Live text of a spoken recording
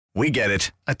We get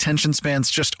it. Attention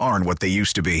spans just aren't what they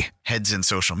used to be. Heads in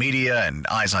social media and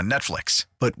eyes on Netflix.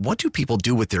 But what do people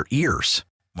do with their ears?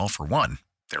 Well, for one,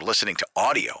 they're listening to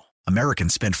audio.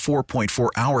 Americans spend 4.4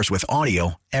 hours with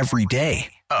audio every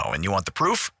day. Oh, and you want the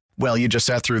proof? Well, you just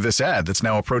sat through this ad that's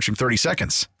now approaching 30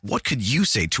 seconds. What could you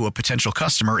say to a potential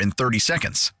customer in 30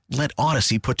 seconds? Let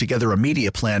Odyssey put together a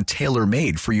media plan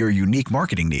tailor-made for your unique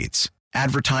marketing needs.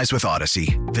 Advertise with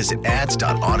Odyssey. Visit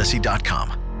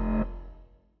ads.odyssey.com.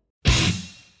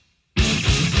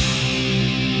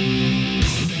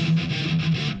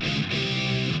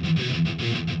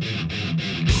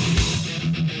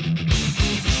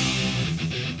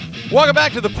 Welcome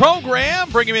back to the program.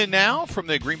 Bring him in now from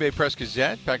the Green Bay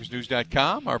Press-Gazette,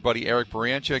 PackersNews.com. Our buddy Eric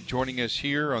Baranczyk joining us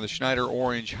here on the Schneider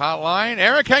Orange Hotline.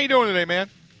 Eric, how you doing today, man?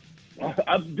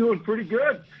 I'm doing pretty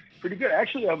good. Pretty good.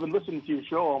 Actually, I've been listening to your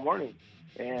show all morning,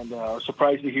 and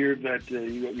surprised to hear that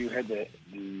you had the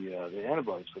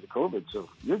antibodies for the COVID. So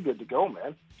you're good to go,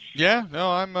 man. Yeah, no,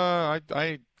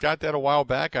 I got that a while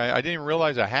back. I didn't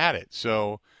realize I had it,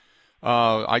 so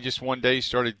I just one day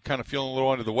started kind of feeling a little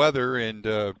under the weather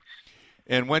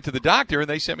and went to the doctor, and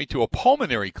they sent me to a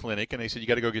pulmonary clinic, and they said, you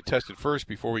got to go get tested first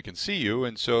before we can see you.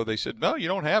 And so they said, no, you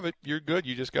don't have it. You're good.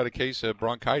 You just got a case of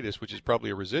bronchitis, which is probably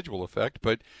a residual effect.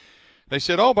 But they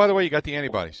said, oh, by the way, you got the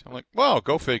antibodies. I'm like, well,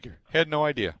 go figure. Had no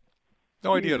idea.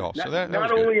 No idea at all. So that not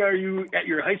was only good. are you at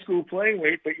your high school playing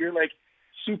weight, but you're like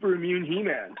super immune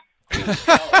He-Man.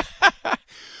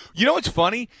 You know what's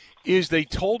funny is they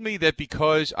told me that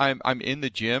because I'm in the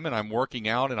gym and I'm working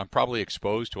out and I'm probably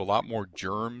exposed to a lot more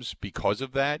germs because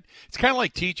of that. It's kind of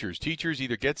like teachers. Teachers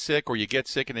either get sick or you get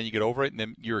sick and then you get over it and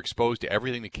then you're exposed to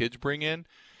everything the kids bring in.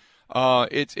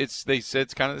 They said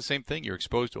it's kind of the same thing. You're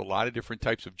exposed to a lot of different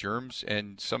types of germs,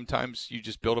 and sometimes you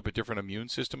just build up a different immune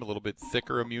system, a little bit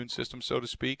thicker immune system, so to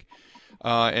speak,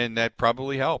 and that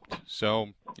probably helped.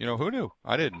 So, who knew?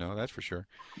 I didn't know, that's for sure.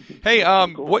 Hey,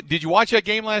 what did you watch that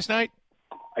game last night?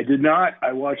 I did not.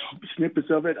 I watched snippets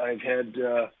of it. I've had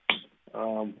a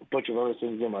bunch of other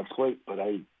things on my plate, but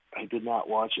I did not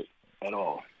watch it at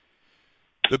all.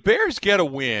 The Bears get a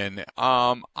win.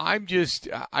 I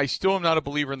still am not a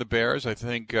believer in the Bears. I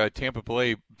think Tampa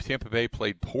Bay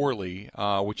played poorly,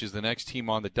 which is the next team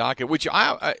on the docket. Which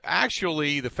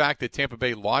actually, the fact that Tampa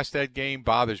Bay lost that game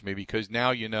bothers me because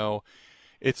now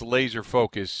it's laser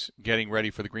focus getting ready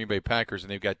for the Green Bay Packers,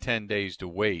 and they've got 10 days to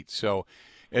wait. So,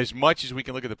 as much as we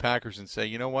can look at the Packers and say,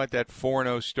 you know what, that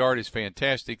 4-0 start is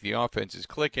fantastic. The offense is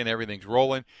clicking, everything's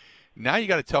rolling. Now you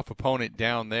got a tough opponent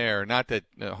down there. Not that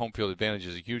home field advantage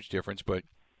is a huge difference, but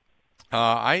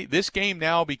this game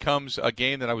now becomes a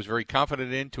game that I was very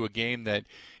confident in to a game that,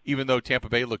 even though Tampa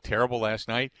Bay looked terrible last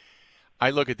night, I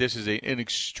look at this as an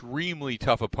extremely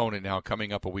tough opponent now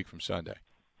coming up a week from Sunday.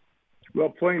 Well,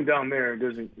 playing down there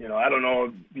doesn't, I don't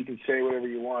know, you can say whatever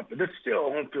you want, but it's still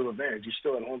a home field advantage. You're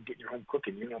still at home getting your home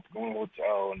cooking. You don't have to go to a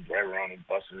hotel and drive around in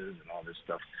buses and all this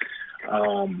stuff.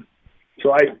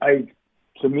 So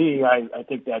to me, I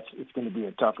think it's going to be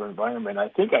a tougher environment. I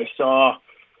think I saw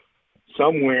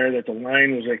somewhere that the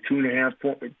line was like 2.5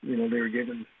 points. They were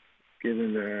giving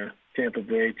Tampa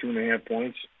Bay 2.5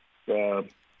 points.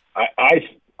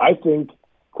 I think,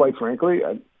 quite frankly,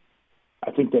 I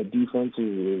think that defense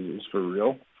is for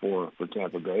real for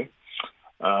Tampa Bay.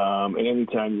 And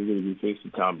anytime you're going to be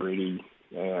facing Tom Brady,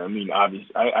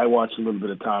 obviously, I watched a little bit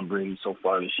of Tom Brady so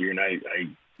far this year, and I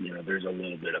there's a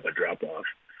little bit of a drop off.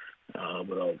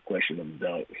 Without question of a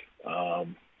doubt.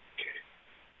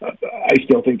 I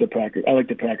still think I like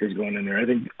the Packers going in there. I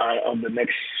think of the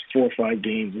next 4 or 5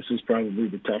 games, this is probably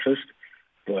the toughest.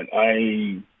 But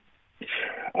I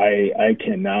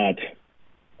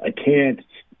can't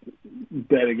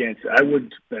bet against. I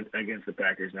would bet against the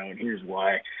Packers now, and here's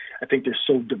why. I think they're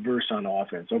so diverse on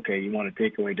offense. Okay, you want to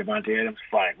take away Devontae Adams?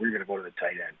 Fine, we're going to go to the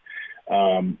tight end.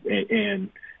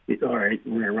 All right,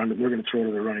 we're going to throw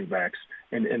to the running backs.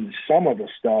 And some of the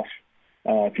stuff,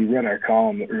 if you read our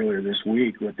column earlier this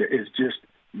week, is just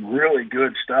really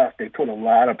good stuff. They put a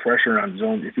lot of pressure on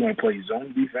zone. If you want to play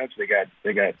zone defense,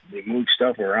 they moved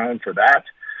stuff around for that.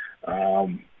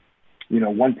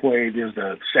 One play, there's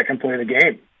the second play of the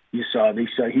game. He saw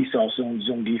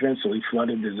zone defense, so he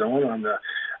flooded the zone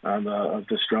on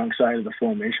the strong side of the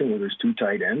formation where there's 2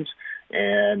 tight ends,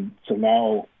 and so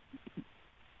now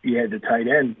you had the tight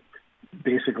end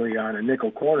basically on a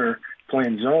nickel corner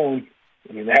playing zone.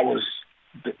 That was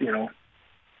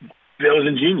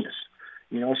ingenious.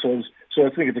 So I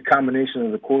think it's a combination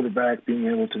of the quarterback being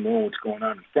able to know what's going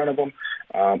on in front of him,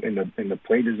 in the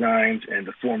play designs and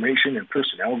the formation and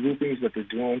personnel groupings that they're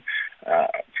doing.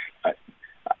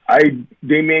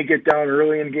 they may get down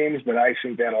early in games, but I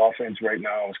think that offense right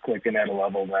now is clicking at a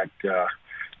level that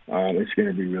it's going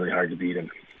to be really hard to beat them.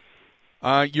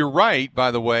 You're right,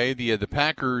 by the way. The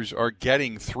Packers are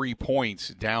getting 3 points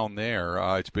down there.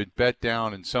 It's been bet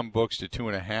down in some books to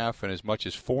 2.5 and as much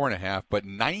as 4.5, but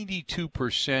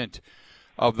 92%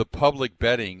 of the public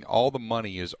betting, all the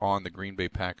money is on the Green Bay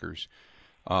Packers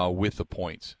with the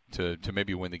points to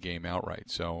maybe win the game outright.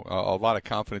 So a lot of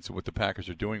confidence in what the Packers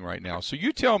are doing right now. So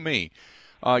you tell me,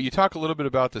 you talk a little bit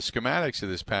about the schematics of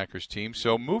this Packers team.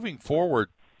 So moving forward,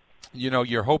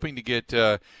 you're hoping to get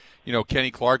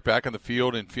Kenny Clark back on the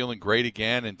field and feeling great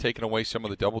again and taking away some of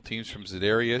the double teams from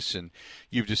Za'Darius. And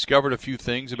you've discovered a few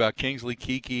things about Kingsley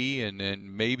Keke,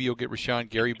 and maybe you'll get Rashawn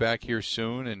Gary back here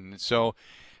soon. And so,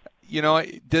 do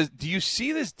you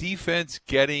see this defense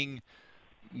getting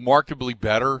markedly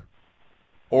better,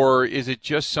 or is it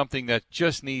just something that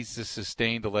just needs to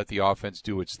sustain to let the offense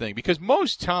do its thing? Because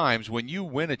most times when you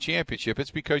win a championship,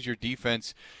 it's because your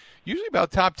defense usually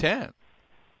about top 10.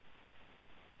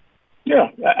 Yeah,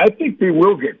 I think they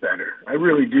will get better. I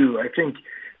really do. I think,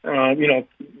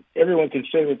 everyone can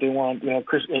say what they want.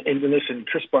 Chris, and listen,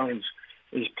 Chris Barnes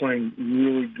is playing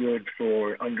really good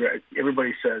for undrafted.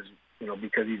 Everybody says,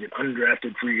 because he's an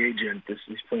undrafted free agent,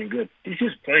 he's playing good. He's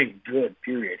just playing good,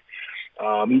 period.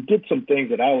 He did some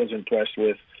things that I was impressed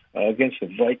with against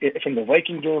from the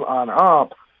Viking game on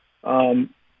up. I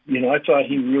thought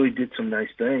he really did some nice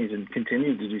things and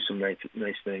continued to do some nice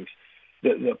things.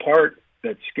 The part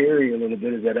that's scary a little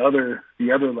bit is the other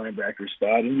linebacker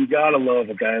spot, and you gotta love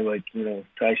a guy like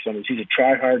Ty Summers. He's a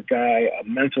try-hard guy, a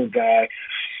mental guy,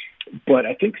 but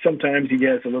I think sometimes he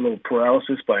has a little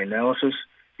paralysis by analysis.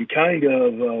 He kind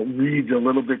of reads a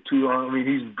little bit too long. I mean,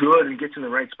 he's good and gets in the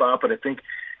right spot, but I think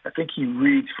he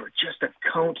reads for just a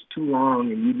count too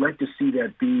long, and you'd like to see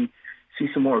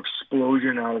some more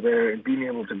explosion out of there and being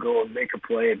able to go and make a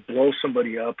play and blow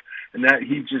somebody up. And that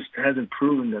he just hasn't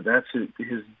proven that's his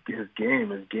game.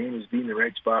 His game is being in the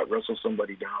right spot, wrestle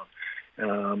somebody down.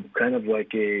 Kind of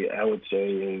like I would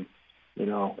say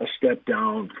a step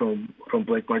down from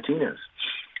Blake Martinez.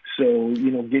 So,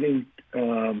 getting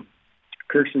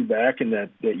Kirksey back and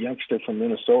that youngster from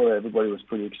Minnesota, everybody was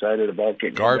pretty excited about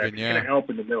getting Garvin, him back. It's going to help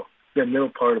in the middle. That middle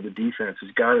part of the defense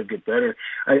has got to get better.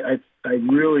 I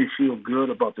really feel good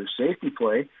about their safety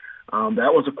play.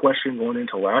 That was a question going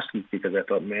into last week because I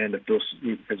thought, man, if those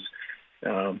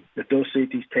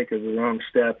safeties take the wrong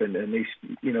step and they,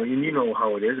 you know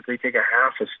how it is. If they take a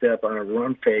half a step on a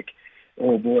run fake,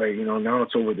 oh boy, now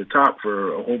it's over the top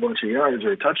for a whole bunch of yards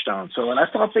or a touchdown. So, and I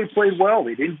thought they played well.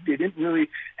 They didn't really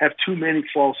have too many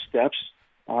false steps.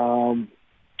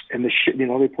 And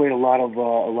they played a lot of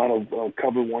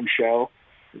cover one shell.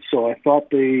 So I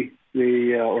thought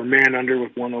or man under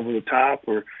with one over the top,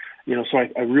 so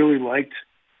I really liked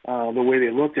the way they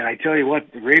looked. And I tell you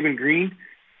what, Raven Green,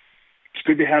 it's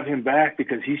good to have him back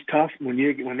because he's tough when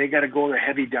they got to go to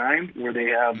heavy dime where they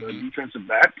have a defensive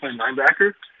back playing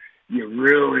linebacker. You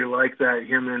really like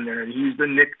him in there. He's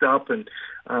been nicked up and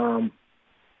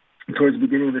towards the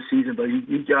beginning of the season, but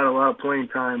he got a lot of playing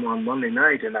time on Monday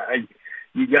night, and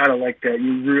you gotta like that.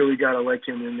 You really gotta like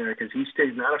him in there because he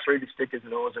stays not afraid to stick his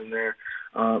nose in there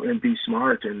and be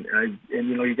smart. And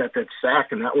you got that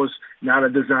sack, and that was not a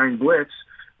design blitz,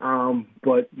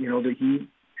 but that he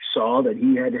saw that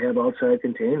he had to have outside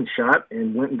containment shot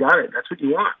and went and got it. That's what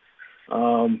you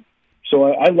want. So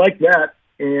I like that,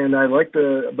 and I like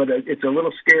but it's a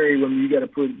little scary when you got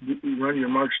to run your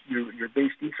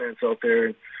base defense out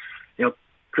there.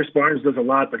 Chris Barnes does a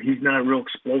lot, but he's not real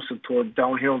explosive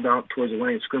down towards the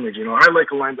line of scrimmage. I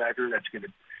like a linebacker that's going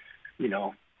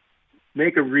to,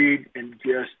 make a read and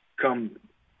just come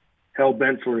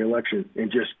hell-bent for the election and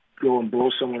just go and blow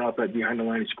someone up behind the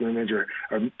line of scrimmage or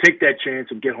take that chance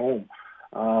and get home.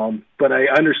 But I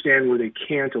understand where they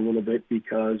can't a little bit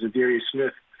because Darius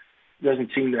Smith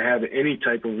doesn't seem to have any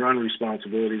type of run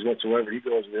responsibilities whatsoever. He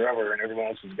goes wherever, and everyone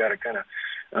else has got to kind of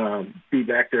be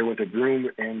back there with a broom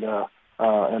and a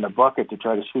bucket to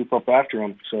try to sweep up after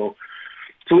him. So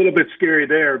it's a little bit scary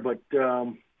there, but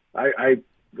I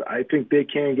think they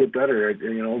can get better. It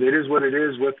is what it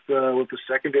is with the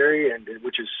secondary, and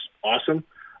which is awesome.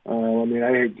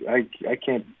 I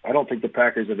don't think the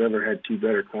Packers have ever had two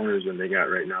better corners than they got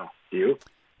right now. Do you?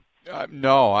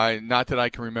 No, not that I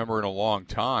can remember in a long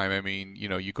time. I mean,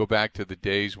 you go back to the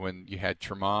days when you had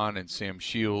Tremont and Sam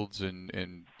Shields, and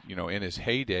in his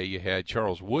heyday you had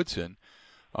Charles Woodson.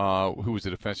 who was the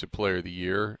Defensive Player of the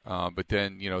Year. But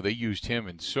then, they used him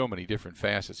in so many different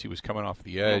facets. He was coming off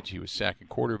the edge. He was sacking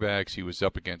quarterbacks. He was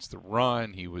up against the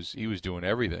run. He was doing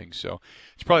everything. So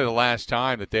it's probably the last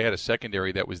time that they had a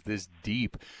secondary that was this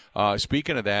deep.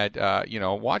 Speaking of that,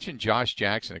 watching Josh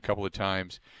Jackson a couple of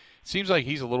times, it seems like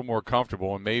he's a little more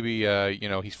comfortable, and maybe,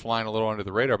 he's flying a little under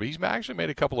the radar. But he's actually made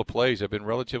a couple of plays. I've been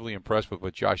relatively impressed with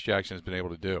what Josh Jackson has been able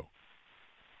to do.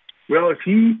 Well, if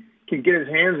he can get his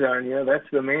hands on you, that's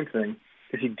the main thing,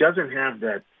 because he doesn't have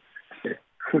that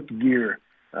quick gear.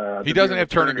 He doesn't have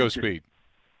turn-and-go speed.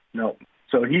 No.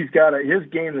 So his game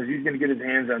is he's going to get his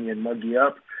hands on you and mug you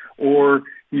up, or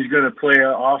he's going to play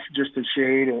off just a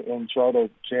shade and try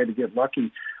to get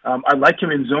lucky. I like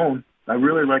him in zone. I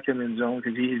really like him in zone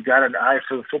because he's got an eye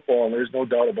for the football, and there's no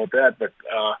doubt about that. But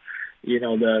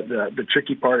the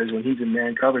tricky part is when he's in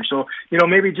man coverage. So,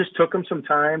 maybe it just took him some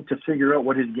time to figure out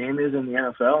what his game is in the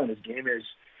NFL, and his game is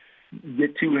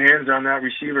get two hands on that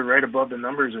receiver right above the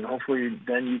numbers, and hopefully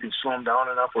then you can slow him down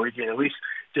enough where he can at least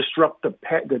disrupt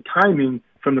the timing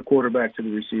from the quarterback to the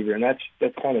receiver. And that's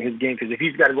kind of his game, because if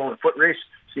he's got to go in a foot race,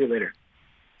 see you later.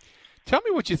 Tell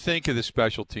me what you think of the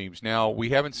special teams. Now, we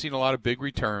haven't seen a lot of big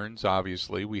returns,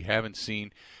 obviously. We haven't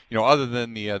seen, other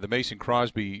than the Mason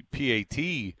Crosby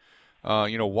PAT,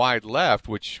 wide left,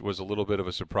 which was a little bit of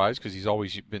a surprise because he's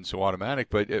always been so automatic.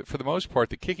 But for the most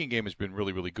part, the kicking game has been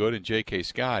really, really good. And J.K.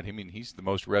 Scott, he's the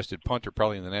most rested punter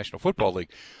probably in the National Football League.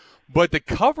 But the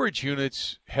coverage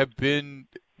units have been,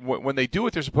 when they do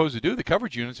what they're supposed to do, the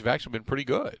coverage units have actually been pretty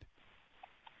good.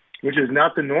 Which is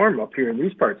not the norm up here in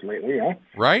these parts lately, huh?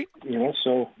 Right?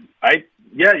 So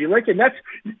you like it. And that's,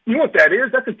 what that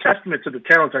is? That's a testament to the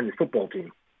talent on your football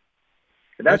team.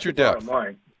 And that's your depth. Bottom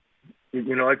line.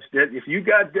 It's that if you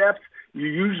got depth, you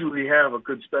usually have a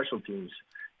good special teams.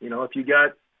 If you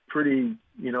got pretty,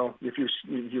 if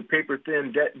you're paper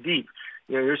thin, deep,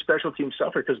 your special teams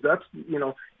suffer because that's,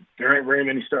 there ain't very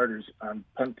many starters on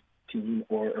punt team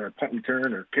or punt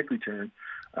return or kick return,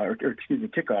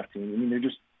 kickoff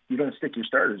team. You don't stick your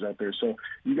starters out there, so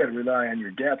you got to rely on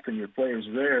your depth and your players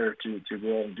there to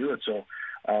go out and do it. So,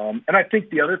 and I think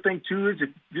the other thing too is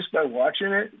just by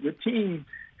watching it, the team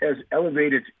has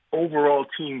elevated overall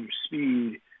team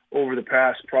speed over the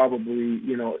past probably,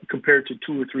 compared to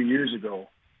 2 or 3 years ago.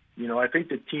 I think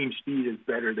the team speed is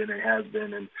better than it has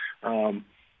been, and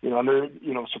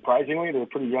surprisingly, they're a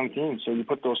pretty young team. So you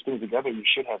put those things together, you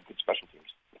should have good special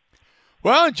teams.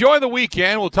 Well, enjoy the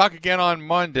weekend. We'll talk again on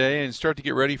Monday and start to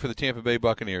get ready for the Tampa Bay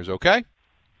Buccaneers, okay?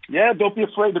 Yeah, don't be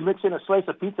afraid to mix in a slice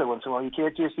of pizza once in a while. You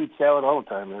can't just eat salad all the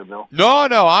time there, Bill. No,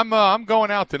 I'm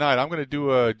going out tonight. I'm going to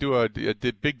do a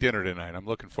big dinner tonight. I'm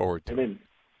looking forward to it.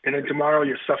 And then tomorrow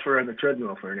you suffer on the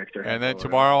treadmill for an extra half And then hour.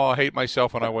 Tomorrow I'll hate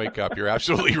myself when I wake up. You're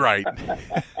absolutely right.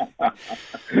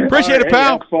 Appreciate it,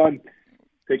 pal. Have fun.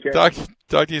 Take care.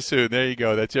 Talk to you soon. There you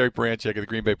go. That's Eric Branchek of the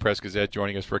Green Bay Press-Gazette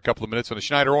joining us for a couple of minutes on the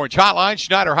Schneider Orange Hotline.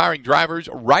 Schneider hiring drivers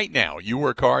right now. You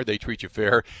work hard, they treat you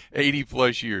fair.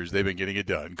 80-plus years they've been getting it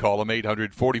done. Call them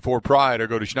 800-44-PRIDE or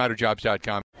go to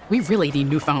SchneiderJobs.com. We really need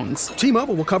new phones.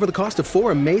 T-Mobile will cover the cost of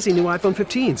 4 amazing new iPhone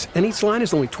 15s, and each line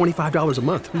is only $25 a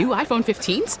month. New iPhone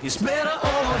 15s? It's better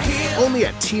over here. Only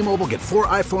at T-Mobile, get 4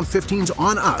 iPhone 15s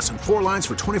on us and 4 lines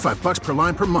for $25 per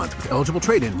line per month with eligible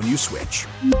trade-in when you switch.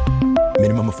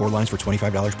 Minimum of 4 lines for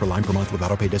 $25 per line per month with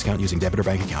autopay discount using debit or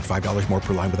bank account. $5 more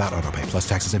per line without autopay, plus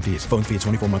taxes and fees. Phone fee at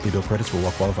 24 monthly bill credits for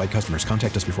well-qualified customers.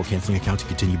 Contact us before canceling account to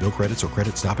continue bill credits or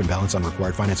credit stop and balance on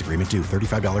required finance agreement due.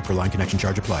 $35 per line connection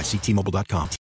charge applies. See T-Mobile.com.